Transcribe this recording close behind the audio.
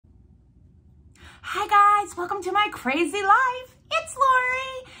Hi guys, welcome to my crazy life. It's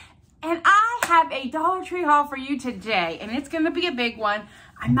Lori, and I have a Dollar Tree haul for you today, and it's gonna be a big one.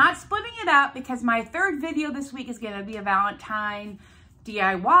 I'm not splitting it up because my third video this week is gonna be a Valentine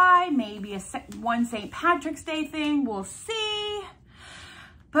DIY, maybe one St. Patrick's Day thing, we'll see.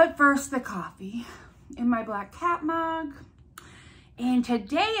 But first, the coffee in my black cat mug. And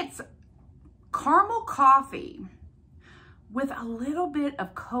today it's caramel coffee with a little bit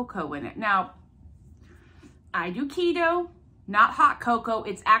of cocoa in it. Now, I do keto, not hot cocoa.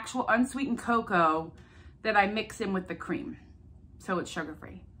 It's actual unsweetened cocoa that I mix in with the cream. So it's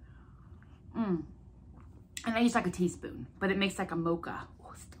sugar-free. And I use like a teaspoon, but it makes like a mocha.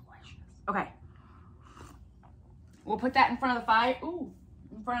 Oh, it's delicious. Okay. We'll put that in front of the fire. Ooh,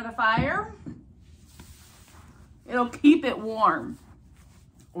 in front of the fire. It'll keep it warm.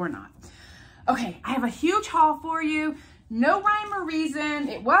 Or not. Okay, I have a huge haul for you. No rhyme or reason.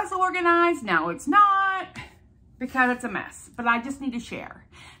 It was organized, now it's not, because it's a mess. But I just need to share.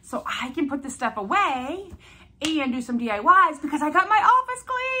 So I can put this stuff away and do some DIYs because I got my office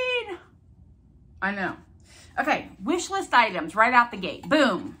clean. I know. Okay, wish list items right out the gate.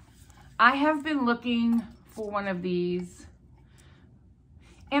 Boom. I have been looking for one of these.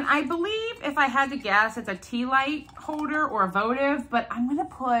 And I believe, if I had to guess, it's a tea light holder or a votive, but I'm gonna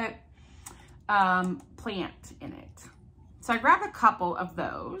put plant in it. So I grabbed a couple of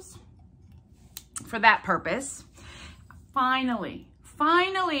those for that purpose. Finally,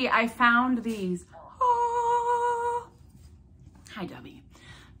 I found these. Oh. Hi, Debbie.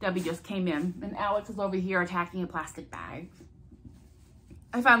 Debbie just came in, and Alex is over here attacking a plastic bag.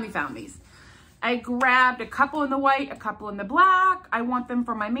 I finally found these. I grabbed a couple in the white, a couple in the black. I want them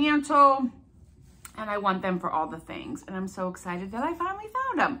for my mantle, and I want them for all the things. And I'm so excited that I finally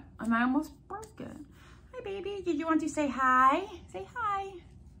found them. And I almost broke it. Hi, baby. Did you want to say hi? Say hi.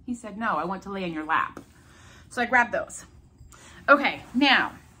 He said, no, I want to lay in your lap. So I grabbed those. Okay,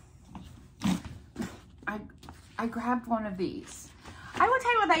 now, I grabbed one of these. I will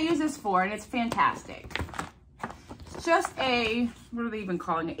tell you what I use this for, and it's fantastic. Just a, what are they even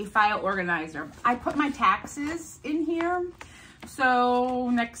calling it? A file organizer. I put my taxes in here.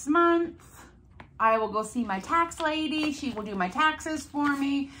 So next month, I will go see my tax lady. She will do my taxes for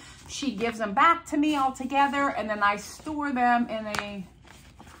me. She gives them back to me all together, and then I store them in a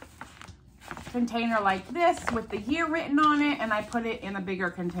container like this with the year written on it, and I put it in a bigger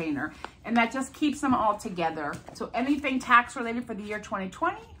container. And that just keeps them all together. So anything tax related for the year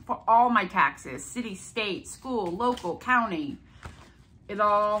 2020, for all my taxes, city, state, school, local, county, it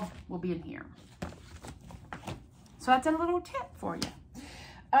all will be in here. So that's a little tip for you.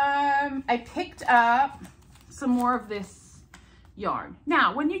 I picked up some more of this yarn.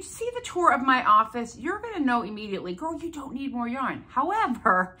 Now, when you see the tour of my office, you're gonna know immediately, girl, you don't need more yarn.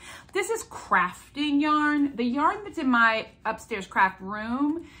 However, this is crafting yarn. The yarn that's in my upstairs craft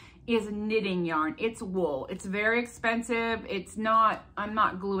room is knitting yarn. It's wool. It's very expensive. It's not, I'm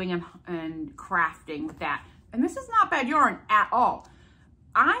not gluing and crafting with that. And this is not bad yarn at all.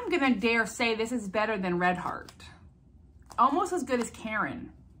 I'm gonna dare say this is better than Red Heart. Almost as good as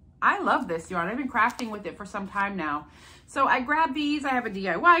Karen. I love this yarn. I've been crafting with it for some time now. So I grabbed these. I have a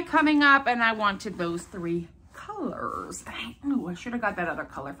DIY coming up, and I wanted those 3 colors. Oh, I should have got that other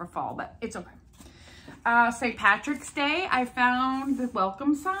color for fall, but it's okay. St. Patrick's Day, I found the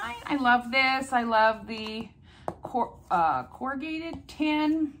welcome sign. I love this. I love the corrugated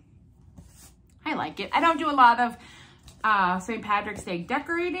tin. I like it. I don't do a lot of St. Patrick's Day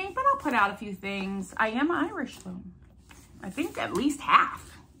decorating, but I'll put out a few things. I am Irish, though. I think at least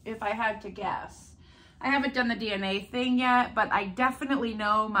half, if I had to guess. I haven't done the DNA thing yet, but I definitely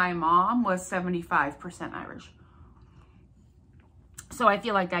know my mom was 75% Irish. So I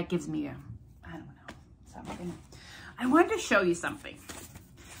feel like that gives me a, I don't know, something. I wanted to show you something.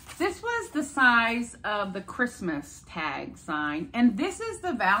 This was the size of the Christmas tag sign, and this is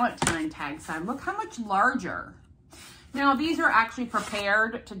the Valentine tag sign. Look how much larger. Now, these are actually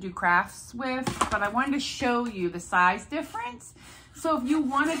prepared to do crafts with, but I wanted to show you the size difference. So if you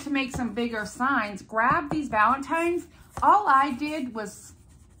wanted to make some bigger signs, grab these Valentines. All I did was,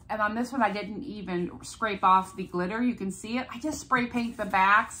 and on this one, I didn't even scrape off the glitter. You can see it. I just spray paint the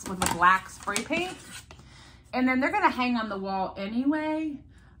backs with a black spray paint. And then they're gonna hang on the wall anyway.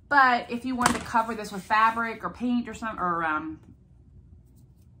 But if you wanted to cover this with fabric or paint or something, or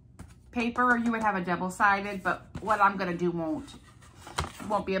paper, you would have a double-sided, but what I'm gonna do won't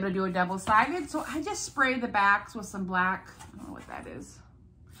be able to do a double-sided. So I just spray the backs with some black, I don't know what that is,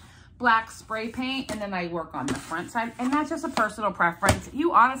 black spray paint, and then I work on the front side. And that's just a personal preference.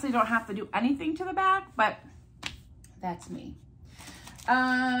 You honestly don't have to do anything to the back, but that's me.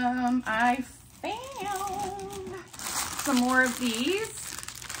 I found some more of these.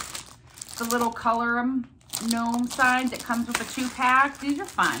 The little color gnome signs. It comes with a 2-pack. These are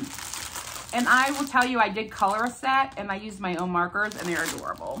fun. And I will tell you, I did color a set and I used my own markers and they're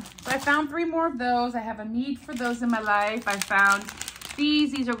adorable. So I found 3 more of those. I have a need for those in my life. I found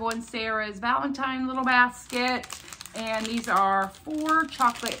these. These are going Sarah's Valentine little basket. And these are 4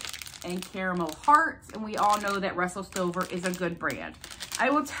 chocolate and caramel hearts. And we all know that Russell Stover is a good brand. I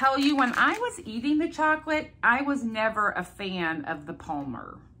will tell you, when I was eating the chocolate, I was never a fan of the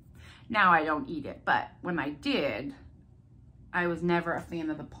Palmer. Now I don't eat it, but when I did, I was never a fan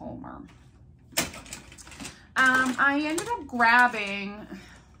of the Palmer. I ended up grabbing,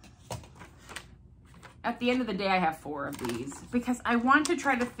 at the end of the day, I have 4 of these because I want to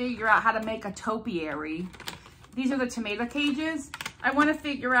try to figure out how to make a topiary. These are the tomato cages. I want to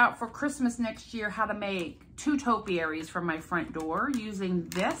figure out for Christmas next year how to make 2 topiaries for my front door using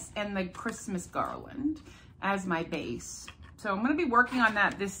this and the Christmas garland as my base. So I'm going to be working on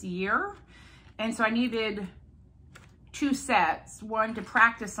that this year. And so I needed 2 sets, one to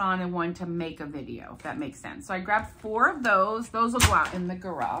practice on and one to make a video, if that makes sense. So I grabbed 4 of those. Those will go out in the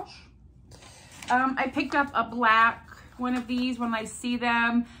garage. I picked up a black one of these when I see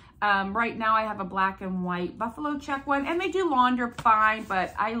them. Right now I have a black and white buffalo check one, and they do launder fine,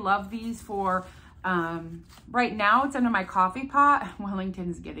 but I love these for, right now it's under my coffee pot.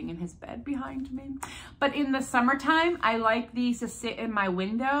 Wellington's getting in his bed behind me. But in the summertime, I like these to sit in my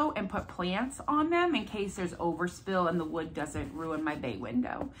window and put plants on them in case there's overspill and the wood doesn't ruin my bay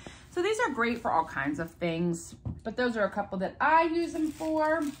window. So these are great for all kinds of things, but those are a couple that I use them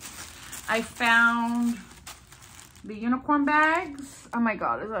for. I found the unicorn bags. Oh my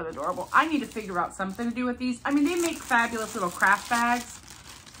God, is that adorable? I need to figure out something to do with these. I mean, they make fabulous little craft bags.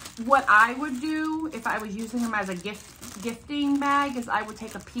 What I would do if I was using them as a gifting bag is I would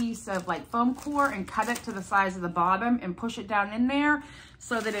take a piece of like foam core and cut it to the size of the bottom and push it down in there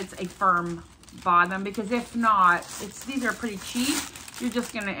so that it's a firm bottom, because if not, these are pretty cheap. You're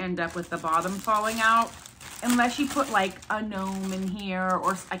just gonna end up with the bottom falling out unless you put like a gnome in here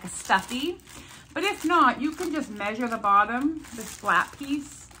or like a stuffy. But if not, you can just measure the bottom, this flat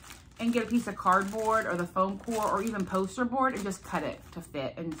piece, and get a piece of cardboard or the foam core or even poster board and just cut it to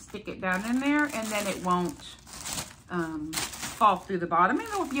fit and stick it down in there, and then it won't fall through the bottom. And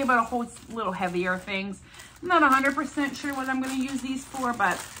it'll be able to hold little heavier things. I'm not 100% sure what I'm going to use these for,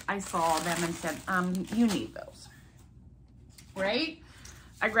 but I saw them and said, you need those, right?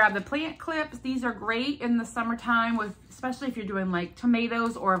 I grabbed the plant clips. These are great in the summertime, especially if you're doing like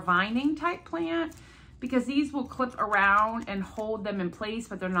tomatoes or a vining type plant, because these will clip around and hold them in place,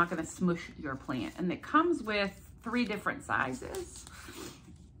 but they're not going to smush your plant. And it comes with 3 different sizes.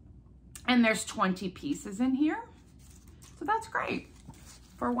 And there's 20 pieces in here. So that's great.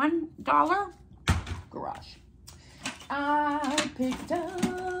 For $1, garage. I picked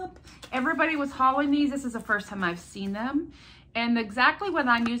up, everybody was hauling these. This is the first time I've seen them. And exactly what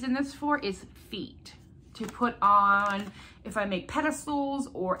I'm using this for is feet to put on if I make pedestals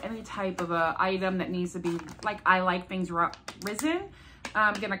or any type of a item that needs to be, like I like things risen.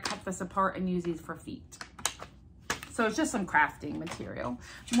 I'm gonna cut this apart and use these for feet. So it's just some crafting material.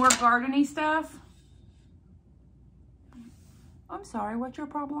 More gardening stuff. I'm sorry, what's your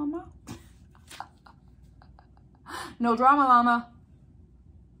problem, Mama? No drama, Mama.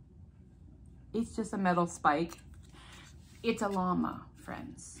 It's just a metal spike. It's a llama,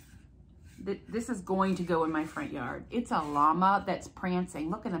 friends. This is going to go in my front yard. It's a llama that's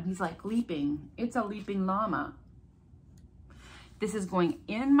prancing. Look at him, he's like leaping. It's a leaping llama. This is going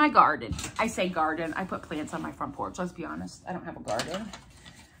in my garden. I say garden, I put plants on my front porch. Let's be honest, I don't have a garden.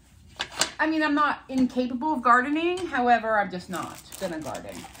 I mean, I'm not incapable of gardening. However, I'm just not gonna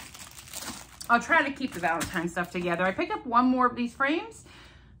garden. I'll try to keep the Valentine stuff together. I picked up 1 more of these frames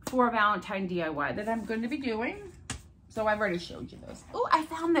for a Valentine DIY that I'm going to be doing. So I've already showed you those. Oh, I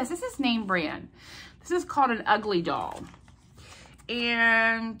found this. This is name brand. This is called an ugly doll.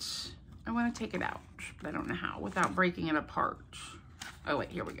 And I want to take it out, but I don't know how without breaking it apart. Oh, wait,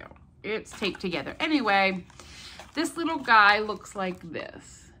 here we go. It's taped together. Anyway, this little guy looks like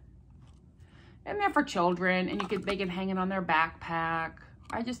this. And they're for children, and they can hang it on their backpack.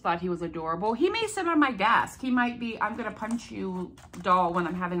 I just thought he was adorable. He may sit on my desk. He might be, I'm going to punch you doll when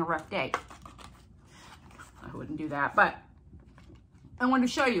I'm having a rough day. I wouldn't do that, but I want to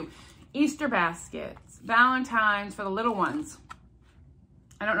show you Easter baskets, Valentine's for the little ones.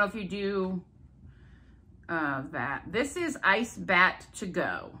 I don't know if you do that. This is Ice Bat to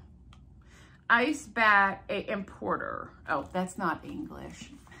Go. Ice Bat, a importer. Oh, that's not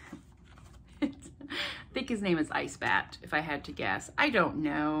English. I think his name is Ice Bat, if I had to guess. I don't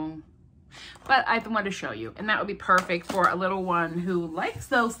know. But I wanted to show you, and that would be perfect for a little one who likes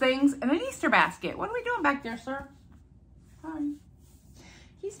those things. And an Easter basket. What are we doing back there, sir? Hi.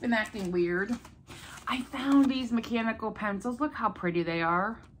 He's been acting weird. I found these mechanical pencils. Look how pretty they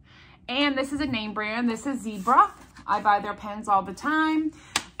are. And this is a name brand. This is Zebra. I buy their pens all the time.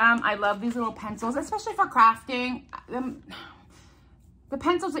 I love these little pencils, especially for crafting. The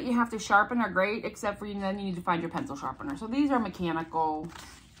pencils that you have to sharpen are great, except for then you need to find your pencil sharpener. So these are mechanical,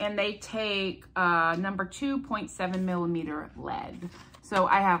 and they take number 2.7 millimeter lead. So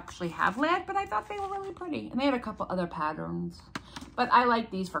I actually have lead, but I thought they were really pretty. And they had a couple other patterns. But I like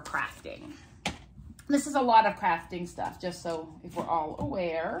these for crafting. This is a lot of crafting stuff, just so if we're all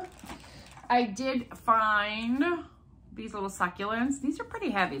aware. I did find these little succulents. These are pretty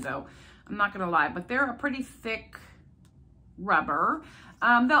heavy though, I'm not gonna lie, but they're a pretty thick rubber.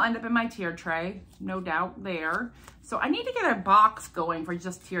 They'll end up in my tier tray, no doubt there. So I need to get a box going for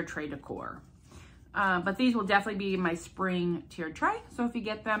just tier tray decor. But these will definitely be in my spring tier tray. So if you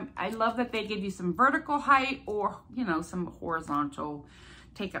get them, I love that they give you some vertical height or, you know, some horizontal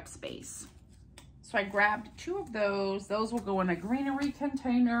take up space. So I grabbed 2 of those. Those will go in a greenery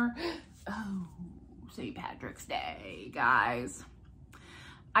container. Oh, St. Patrick's Day, guys.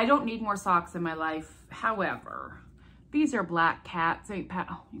 I don't need more socks in my life. However, these are black cats. Oh,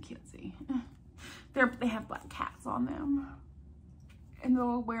 you can't see. They have black cats on them. And they're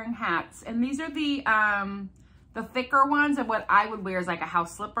wearing hats. And these are the thicker ones. And what I would wear is like a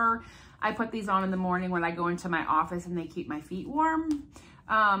house slipper. I put these on in the morning when I go into my office and they keep my feet warm.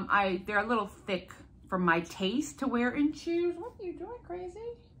 They're a little thick for my taste to wear in shoes. What are you doing, crazy?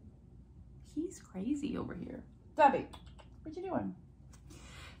 He's crazy over here. Debbie, what you doing?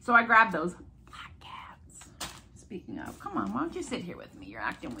 So I grabbed those black cats. Speaking of, come on, why don't you sit here with me? You're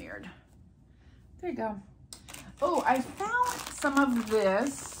acting weird. There you go. Oh, I found some of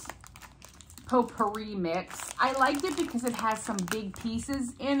this potpourri mix. I liked it because it has some big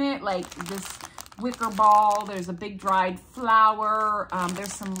pieces in it, like this wicker ball. There's a big dried flower.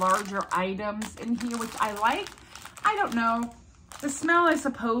 There's some larger items in here, which I like. I don't know. The smell is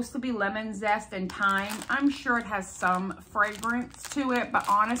supposed to be lemon zest and thyme. I'm sure it has some fragrance to it, but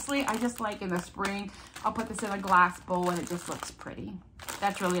honestly, I just like in the spring, I'll put this in a glass bowl and it just looks pretty.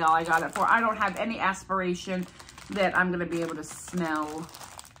 That's really all I got it for. I don't have any aspiration that I'm gonna be able to smell.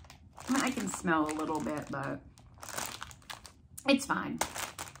 I mean, I can smell a little bit, but it's fine.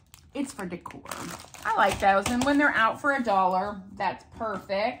 It's for decor. I like those, and when they're out for $1, that's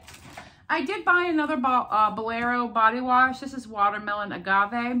perfect. I did buy another Bolero body wash. This is watermelon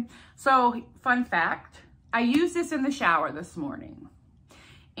agave. So, fun fact, I used this in the shower this morning.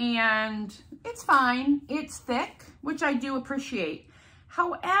 And it's fine. It's thick, which I do appreciate.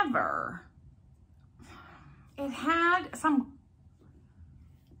 However, it had some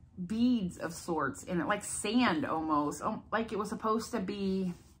beads of sorts in it, like sand almost. Like it was supposed to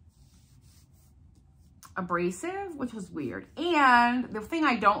be abrasive, which was weird. And the thing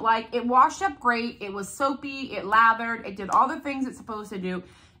I don't like, it washed up great. It was soapy, it lathered, it did all the things it's supposed to do,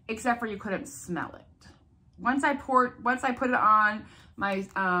 except for you couldn't smell it. Once I put it on my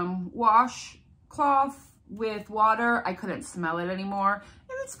washcloth with water, I couldn't smell it anymore.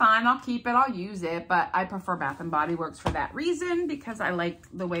 And it's fine, I'll keep it, I'll use it, but I prefer Bath & Body Works for that reason, because I like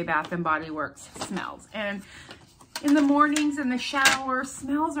the way Bath & Body Works smells. And in the mornings in the shower,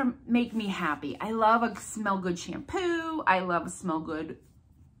 smells make me happy. I love a smell good shampoo. I love a smell good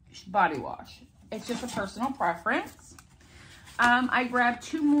body wash. It's just a personal preference. I grabbed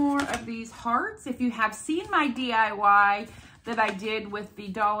 2 more of these hearts. If you have seen my DIY that I did with the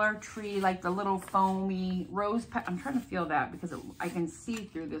Dollar Tree, like the little foamy rose pet. I'm trying to feel that because I can see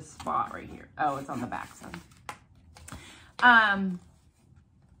through this spot right here. Oh, it's on the back side.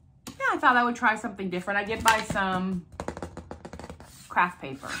 Yeah, I thought I would try something different. I did buy some craft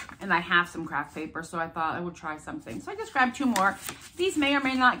paper, and I have some craft paper, so I thought I would try something. So I just grabbed 2 more. These may or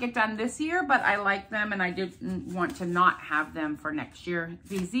may not get done this year, but I like them, and I didn't want to not have them for next year.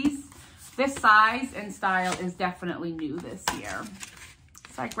 This size and style is definitely new this year.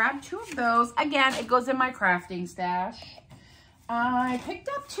 So I grabbed 2 of those. Again, it goes in my crafting stash. I picked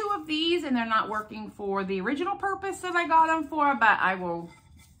up 2 of these, and they're not working for the original purpose that I got them for, but I will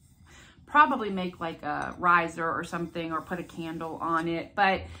probably make like a riser or something, or put a candle on it.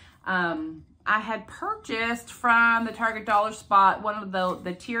 But I had purchased from the Target Dollar Spot one of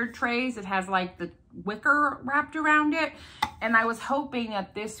the tiered trays. It has like the wicker wrapped around it, and I was hoping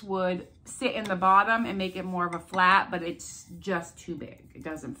that this would sit in the bottom and make it more of a flat, but it's just too big. It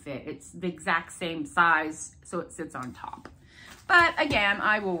doesn't fit. It's the exact same size, so it sits on top. But again,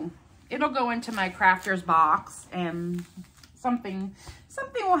 it'll go into my crafter's box, and something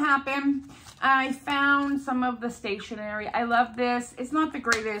something will happen. I found some of the stationery. I love this. It's not the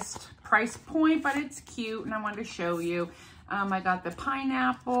greatest price point, but it's cute, and I wanted to show you. I got the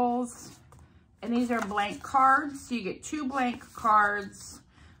pineapples, and these are blank cards. So you get 2 blank cards,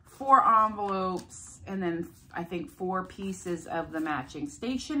 4 envelopes, and then I think 4 pieces of the matching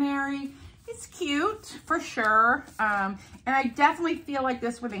stationery. It's cute for sure. And I definitely feel like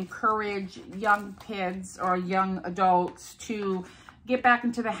this would encourage young kids or young adults to get back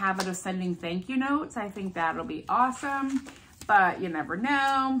into the habit of sending thank you notes. I think that'll be awesome, but you never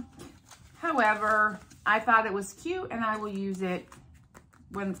know. However, I thought it was cute, and I will use it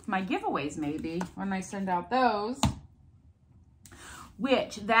with my giveaways, maybe when I send out those,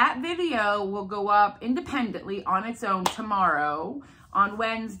 which that video will go up independently on its own tomorrow. On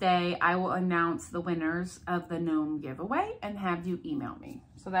Wednesday, I will announce the winners of the gnome giveaway and have you email me.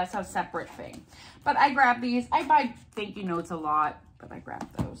 So that's a separate thing. But I grabbed these. I buy thank you notes a lot, but I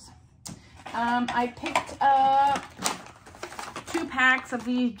grabbed those. I picked up 2 packs of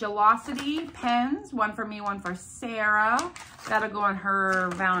these Gelosity pens. One for me, one for Sarah. That'll go in her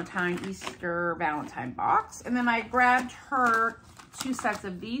Easter Valentine box. And then I grabbed her 2 sets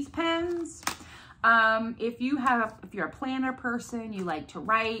of these pens. If you're a planner person, you like to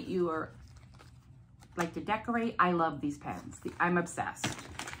write, like to decorate, I love these pens. I'm obsessed.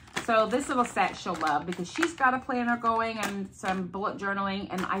 So this little set she'll love because she's got a planner going and some bullet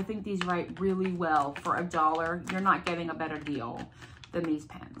journaling, and I think these write really well for $1. You're not getting a better deal than these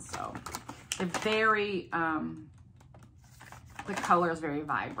pens. So they're very, the color is very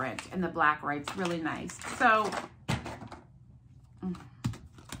vibrant, and the black writes really nice. So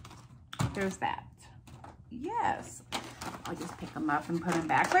there's that. Yes, I'll just pick them up and put them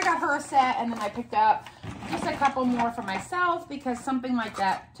back. So I got her a set, and then I picked up just a couple more for myself because something like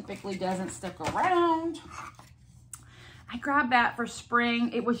that typically doesn't stick around. I grabbed that for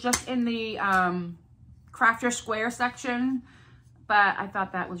spring. It was just in the Craft Your Square section, but I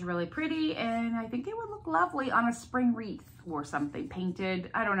thought that was really pretty, and I think it would look lovely on a spring wreath or something painted.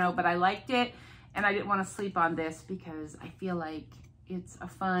 I don't know, but I liked it, and I didn't want to sleep on this because I feel like it's a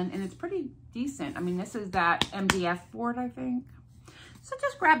fun, and it's pretty decent. I mean, this is that MDF board, I think. So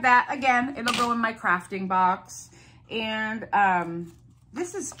just grab that. Again, it'll go in my crafting box. And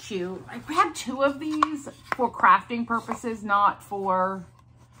this is cute. I grabbed 2 of these for crafting purposes, not for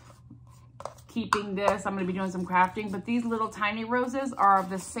keeping this. I'm going to be doing some crafting, but these little tiny roses are of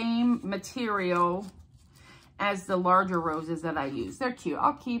the same material as the larger roses that I use. They're cute.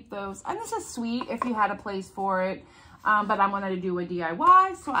 I'll keep those. And this is sweet if you had a place for it. But I wanted to do a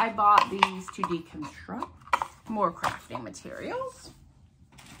DIY, so I bought these to deconstruct. More crafting materials.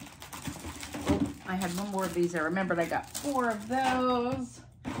 Oh, I had one more of these. I remembered I got 4 of those.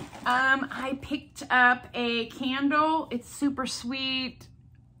 I picked up a candle. It's super sweet.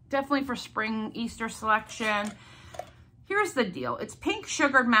 Definitely for spring Easter selection. Here's the deal. It's pink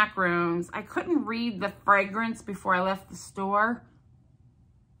sugared macaroons. I couldn't read the fragrance before I left the store.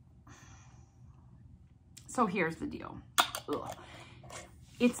 So here's the deal. Ugh.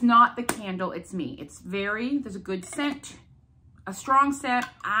 It's not the candle, it's me. There's a good scent, a strong scent.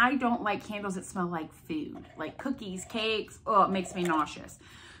 I don't like candles that smell like food, like cookies, cakes. Oh, it makes me nauseous.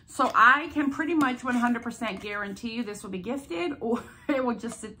 So I can pretty much 100% guarantee you this will be gifted, or it will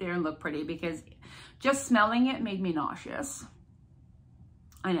just sit there and look pretty, because just smelling it made me nauseous.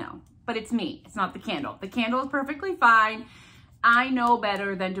 I know, but it's me. It's not the candle. The candle is perfectly fine. I know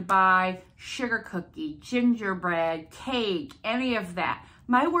better than to buy sugar cookie, gingerbread, cake, any of that.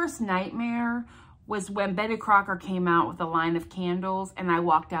 My worst nightmare was when Betty Crocker came out with a line of candles, and I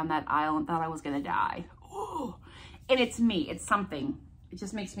walked down that aisle and thought I was gonna die. Ooh. And it's me, it's something. It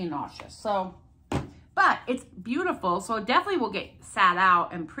just makes me nauseous. So, but it's beautiful, so it definitely will get sat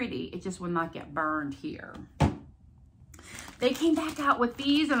out and pretty. It just will not get burned here. They came back out with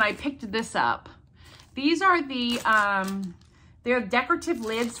these, and I picked this up. These are the, they're decorative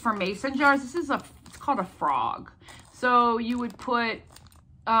lids for mason jars. This is it's called a frog. So you would put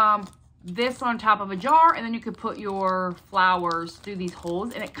this on top of a jar, and then you could put your flowers through these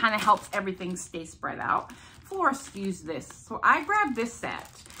holes, and it kind of helps everything stay spread out. Florists use this. So I grabbed this set.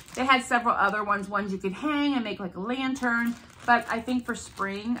 They had several other ones you could hang and make like a lantern, but I think for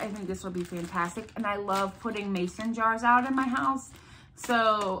spring, I think this will be fantastic. And I love putting mason jars out in my house.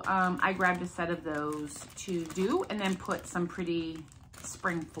 So I grabbed a set of those to do, and then put some pretty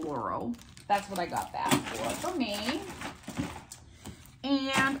spring floral. That's what I got that for me.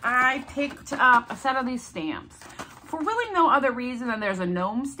 And I picked up a set of these stamps for really no other reason than there's a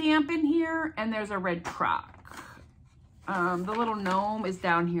gnome stamp in here, and there's a red truck. The little gnome is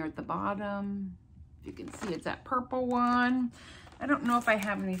down here at the bottom. You can see it's that purple one. I don't know if I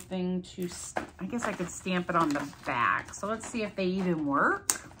have anything to, I guess I could stamp it on the back. So let's see if they even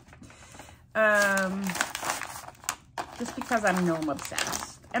work. Just because I'm gnome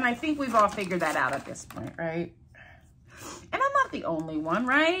obsessed. And I think we've all figured that out at this point, right? And I'm not the only one,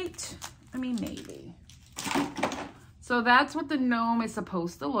 right? I mean, maybe. So that's what the gnome is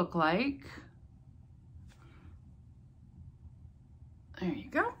supposed to look like. There you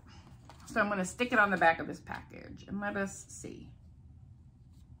go. So I'm going to stick it on the back of this package and let us see.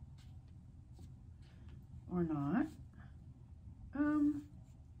 Or not.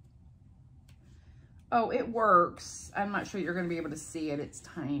 Oh, it works. I'm not sure you're going to be able to see it. It's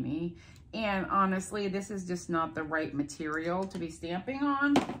tiny. And honestly, this is just not the right material to be stamping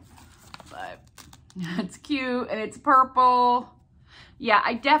on. But it's cute and it's purple. Yeah,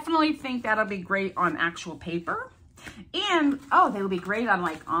 I definitely think that'll be great on actual paper. And, oh, they will be great on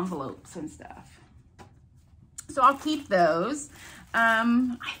like envelopes and stuff. So I'll keep those.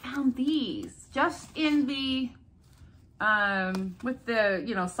 I found these just in the, with the,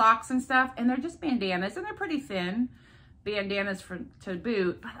 you know, socks and stuff. And they're just bandanas and they're pretty thin. Bandanas to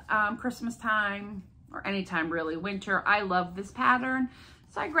boot. Christmas time or anytime really. Winter, I love this pattern.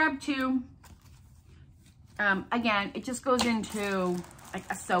 So I grabbed two. Again, it just goes into like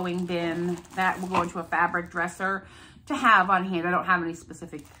a sewing bin that will go into a fabric dresser to have on hand. I don't have any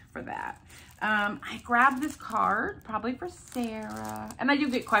specific for that. I grabbed this card, probably for Sarah. And I do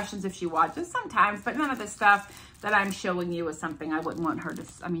get questions if she watches sometimes, but none of the stuff that I'm showing you is something I wouldn't want her to,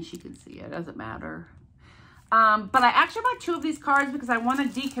 I mean, she can see it, doesn't matter. But I actually bought two of these cards because I want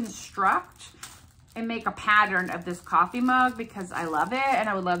to deconstruct and make a pattern of this coffee mug because I love it and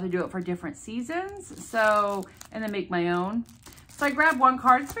I would love to do it for different seasons. So, and then make my own. So I grabbed one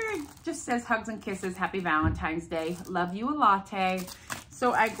card. It's very, just says hugs and kisses, happy Valentine's Day. Love you a latte.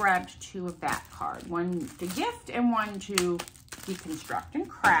 So I grabbed two of that card. One to gift and one to deconstruct and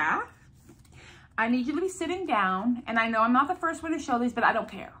craft. I need you to be sitting down. And I know I'm not the first one to show these, but I don't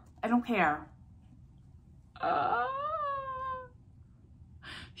care. I don't care.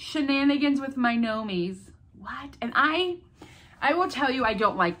 Shenanigans with my gnomies. What? And I will tell you, I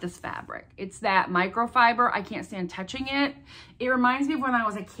don't like this fabric. It's that microfiber. I can't stand touching it. It reminds me of when I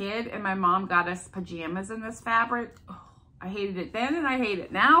was a kid and my mom got us pajamas in this fabric. Oh, I hated it then and I hate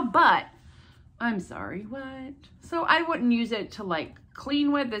it now, but I'm sorry, what? So I wouldn't use it to like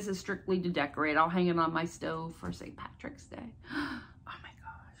clean with. This is strictly to decorate. I'll hang it on my stove for St. Patrick's Day. Oh my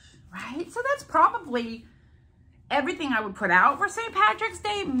gosh, right? So that's probably everything I would put out for St. Patrick's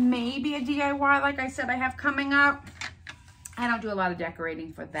Day. Maybe a DIY, like I said, I have coming up. I don't do a lot of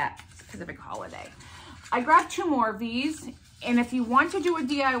decorating for that specific holiday. I grabbed two more of these. And if you want to do a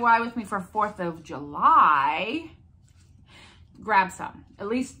DIY with me for 4th of July, grab some. At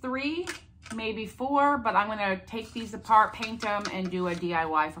least 3, maybe 4. But I'm going to take these apart, paint them, and do a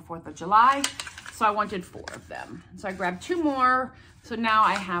DIY for 4th of July. So I wanted 4 of them. So I grabbed 2 more. So now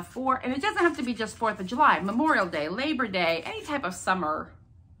I have 4. And it doesn't have to be just 4th of July. Memorial Day, Labor Day, any type of summer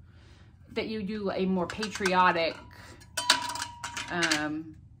that you do a more patriotic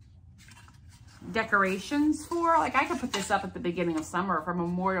decorations for. Like I could put this up at the beginning of summer for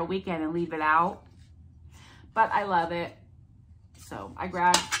Memorial Weekend and leave it out. But I love it. So I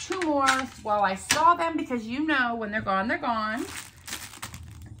grabbed 2 more while I saw them because you know when they're gone, they're gone.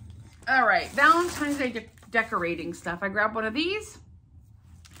 All right, Valentine's Day decorating stuff. I grabbed one of these.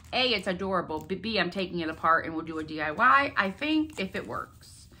 A, it's adorable. B, I'm taking it apart and we'll do a DIY, I think, if it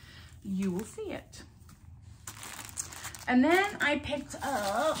works. You will see it. And then I picked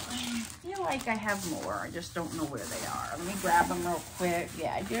up, I feel like I have more. I just don't know where they are. Let me grab them real quick.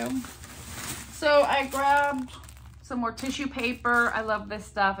 Yeah, I do. So I grabbed some more tissue paper. I love this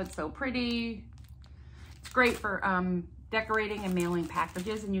stuff. It's so pretty. It's great for decorating and mailing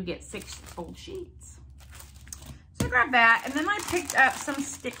packages, and you get 6 fold sheets. So I grabbed that. And then I picked up some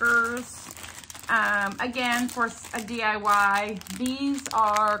stickers. Again, for a DIY, these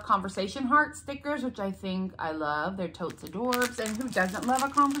are conversation heart stickers, which I think I love. They're totes adorbs. And who doesn't love a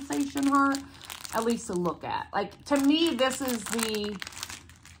conversation heart? At least to look at. Like, to me, this is the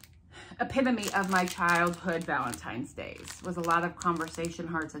epitome of my childhood Valentine's days. Was a lot of conversation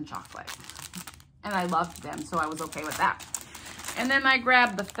hearts and chocolate. And I loved them, so I was okay with that. And then I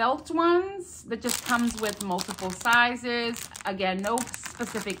grabbed the felt ones that just comes with multiple sizes. Again, no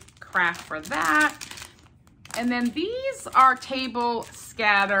specific craft for that. And then these are table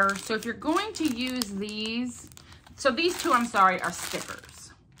scatter. So if you're going to use these, so these 2, I'm sorry, are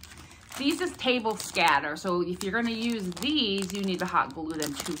stickers. These is table scatter. So if you're going to use these, you need to hot glue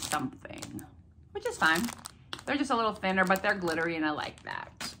them to something, which is fine. They're just a little thinner, but they're glittery and I like that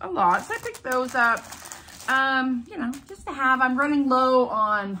a lot. So I picked those up. You know, just to have. I'm running low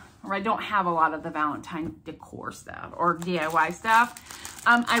on, or I don't have a lot of the Valentine decor stuff or DIY stuff.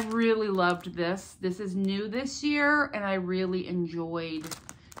 I really loved this. This is new this year, and I really enjoyed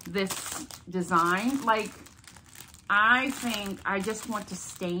this design. Like, I think I just want to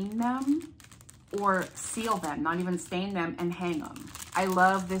stain them or seal them, not even stain them, and hang them. I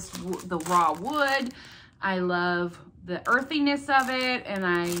love this, the raw wood. I love the earthiness of it, and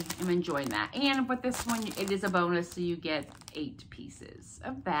I am enjoying that. And with this one, it is a bonus, so you get 8 pieces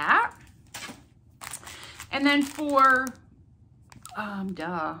of that. And then for,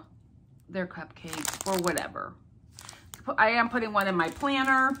 they're cupcakes or whatever. I am putting one in my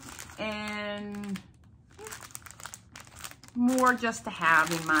planner, and more just to have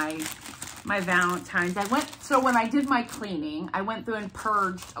in my Valentine's. So when I did my cleaning, I went through and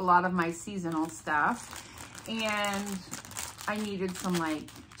purged a lot of my seasonal stuff, and I needed some, like,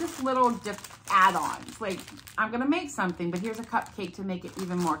 just little add-ons. Like, I'm gonna make something, but here's a cupcake to make it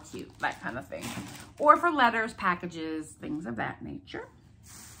even more cute, that kind of thing. Or for letters, packages, things of that nature.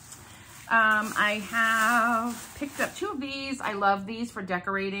 I have picked up 2 of these. I love these for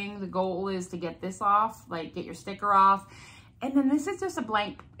decorating. The goal is to get this off, like get your sticker off. And then this is just a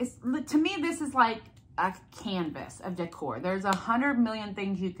blank. To me, this is like a canvas of decor. There's 100 million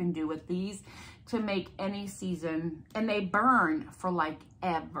things you can do with these to make any season. And they burn for like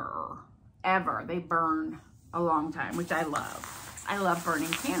ever. They burn a long time, which I love. I love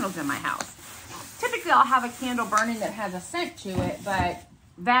burning candles in my house. Typically, I'll have a candle burning that has a scent to it, but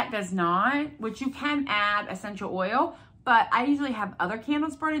that does not, which you can add essential oil, but I usually have other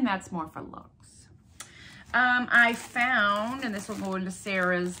candles burning. That's more for looks. I found, and this will go into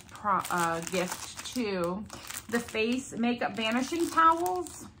Sarah's gift too, the face makeup vanishing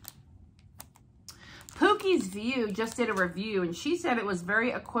towels. Pookie's View just did a review, and she said it was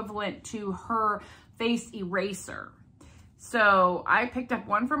very equivalent to her face eraser. So I picked up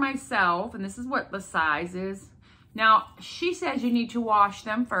one for myself, and this is what the size is. Now, she says you need to wash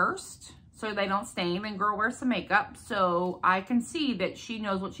them first so they don't stain, and girl wears some makeup, so I can see that she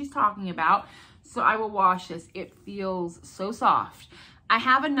knows what she's talking about. So I will wash this. It feels so soft. I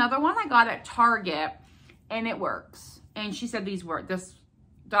have another one I got at Target, and it works. And she said these work. This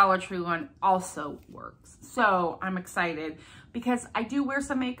Dollar Tree one also works. So I'm excited because I do wear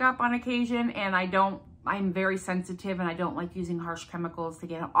some makeup on occasion, and I'm very sensitive, and I don't like using harsh chemicals to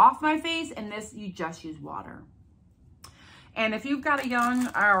get it off my face. And this, you just use water. And if you've got a young,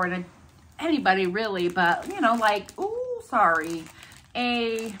 or anybody really, but you know, like,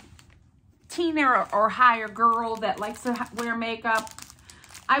 a teenager or higher girl that likes to wear makeup,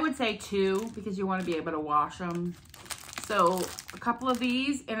 I would say 2, because you want to be able to wash them. So a couple of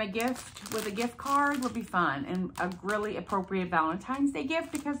these and a gift with a gift card would be fun, and a really appropriate Valentine's Day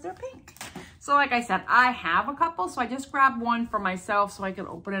gift because they're pink. So like I said, I have a couple, so I just grabbed one for myself so I can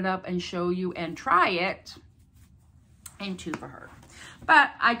open it up and show you and try it, and 2 for her.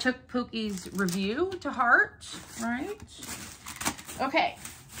 But I took Pookie's review to heart, right? Okay,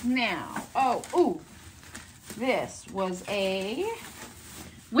 now, this was a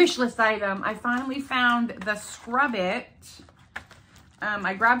wish list item. I finally found the Scrub It.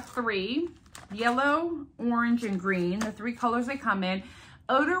 I grabbed 3, yellow, orange, and green, the 3 colors they come in.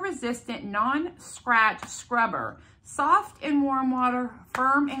 Odor resistant, non-scratch scrubber. Soft in warm water,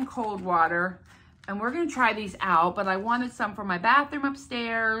 firm in cold water. And we're gonna try these out, but I wanted some for my bathroom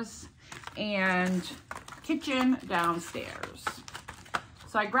upstairs and kitchen downstairs.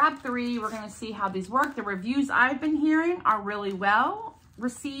 So I grabbed 3. We're gonna see how these work. The reviews I've been hearing are really well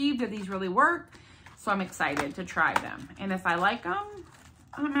received, that these really work. So I'm excited to try them. And if I like them,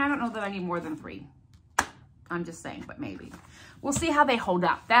 I mean, I don't know that I need more than 3. I'm just saying, but maybe. We'll see how they hold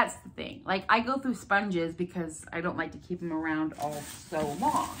up. That's the thing. Like, I go through sponges because I don't like to keep them around all so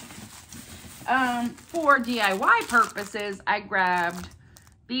long. For DIY purposes, I grabbed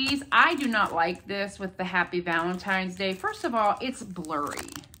these. I do not like this with the Happy Valentine's Day. First of all, it's blurry.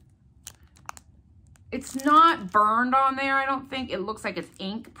 It's not burned on there, I don't think. It looks like it's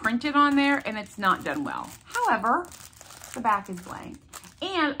ink printed on there, and it's not done well. However, the back is blank.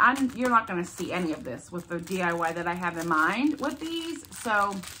 And you're not gonna see any of this with the DIY that I have in mind with these.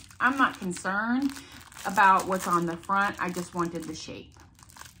 So I'm not concerned about what's on the front. I just wanted the shape.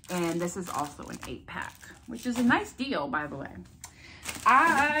 And this is also an 8-pack, which is a nice deal, by the way.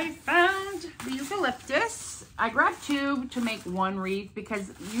 I found the eucalyptus. I grabbed 2 to make 1 wreath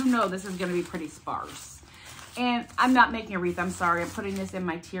because you know this is gonna be pretty sparse. And I'm not making a wreath, I'm sorry. I'm putting this in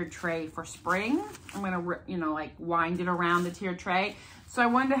my tiered tray for spring. I'm gonna, you know, like wind it around the tiered tray. So I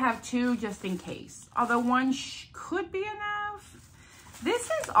wanted to have 2 just in case. Although 1 could be enough. This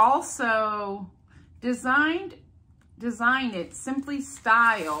is also Design It Simply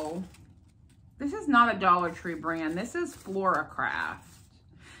Style. This is not a Dollar Tree brand. This is Floracraft,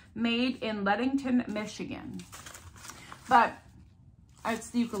 made in Leadington, Michigan. But it's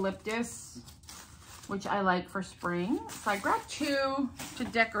the eucalyptus, which I like for spring. So I grabbed 2 to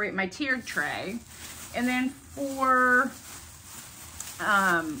decorate my tiered tray. And then for,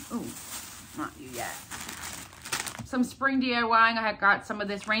 not you yet, some spring DIYing, I got some of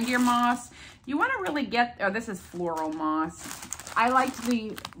this reindeer moss. You want to really get, oh, this is floral moss. I like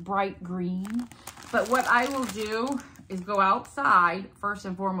the bright green, but what I will do is go outside first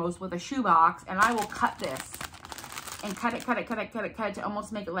and foremost with a shoebox, and I will cut this and cut it to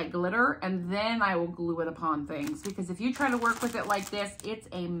almost make it like glitter, and then I will glue it upon things, because if you try to work with it like this, it's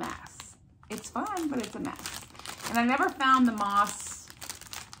a mess. It's fun, but it's a mess. And I never found the moss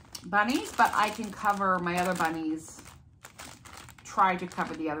bunnies, but I can cover my other bunnies, try to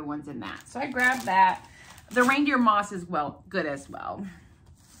cover the other ones in that. So I grabbed that. The reindeer moss is good as well.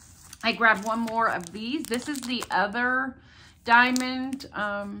 I grabbed 1 more of these. This is the other diamond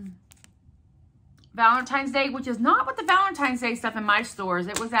Valentine's Day, which is not with the Valentine's Day stuff in my stores.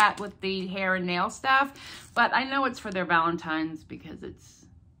 It was with the hair and nail stuff, but I know it's for their Valentine's because it's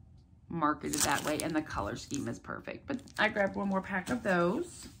marketed that way and the color scheme is perfect. But I grabbed 1 more pack of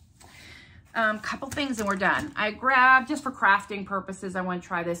those. Couple things and we're done. I grabbed, just for crafting purposes, I want to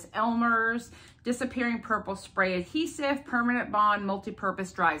try this Elmer's Disappearing Purple Spray Adhesive Permanent Bond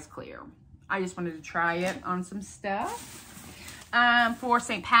Multi-Purpose Dries Clear. I just wanted to try it on some stuff. For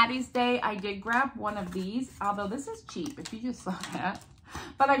St. Patty's Day, I did grab 1 of these, although this is cheap, if you just saw that.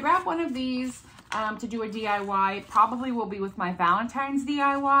 But I grabbed 1 of these to do a DIY. Probably will be with my Valentine's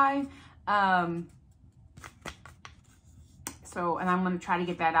DIY. And I'm going to try to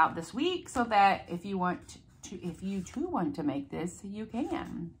get that out this week so that if you too want to make this, you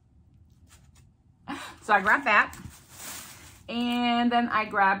can. So I grabbed that. And then I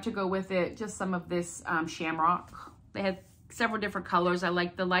grabbed to go with it just some of this shamrock. They had several different colors. I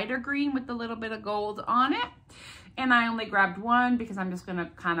like the lighter green with a little bit of gold on it. And I only grabbed 1 because I'm just going to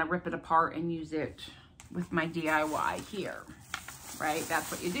kind of rip it apart and use it with my DIY here. Right?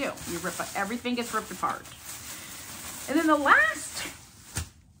 That's what you do. You rip it, everything gets ripped apart. And then the last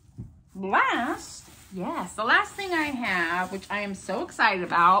thing I have, which I am so excited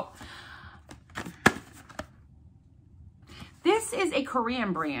about. This is a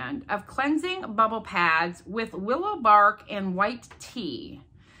Korean brand of cleansing bubble pads with willow bark and white tea.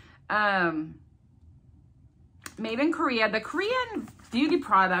 Made in Korea. The Korean beauty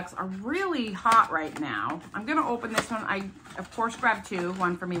products are really hot right now. I'm going to open this one. I, of course, grabbed 2.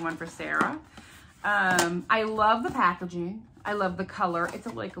 1 for me, 1 for Sarah. I love the packaging. I love the color. It's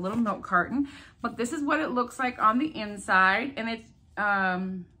like a little milk carton, but this is what it looks like on the inside. And it's,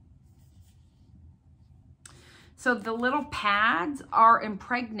 so the little pads are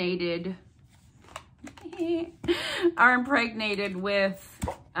impregnated, with,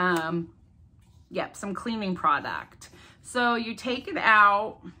 some cleaning product. So you take it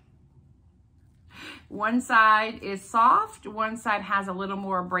out. One side is soft, one side has a little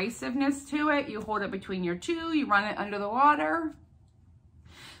more abrasiveness to it. You hold it between your 2, you run it under the water.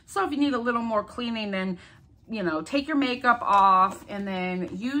 So if you need a little more cleaning, then, take your makeup off and then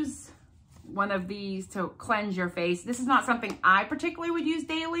use 1 of these to cleanse your face. This is not something I particularly would use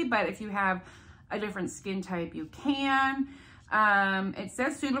daily, but if you have a different skin type, you can. It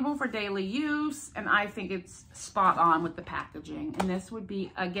says suitable for daily use, and I think it's spot on with the packaging. And this would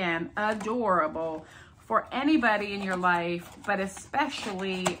be, again, adorable for anybody in your life, but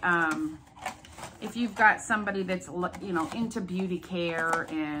especially if you've got somebody that's, into beauty care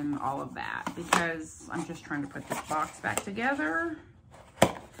and all of that, because I'm just trying to put this box back together.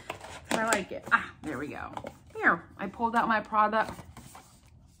 I like it. There we go. Here, I pulled out my product.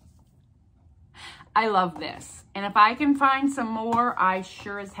 I love this. And if I can find some more, I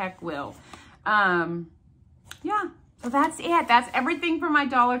sure as heck will. Yeah, so that's it. That's everything for my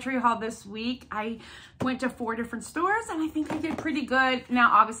Dollar Tree haul this week. I went to 4 different stores and I think I did pretty good.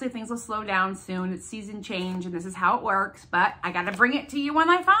 Now, obviously things will slow down soon. It's season change and this is how it works, but I got to bring it to you when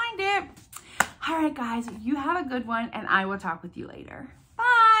I find it. All right, guys, you have a good one and I will talk with you later.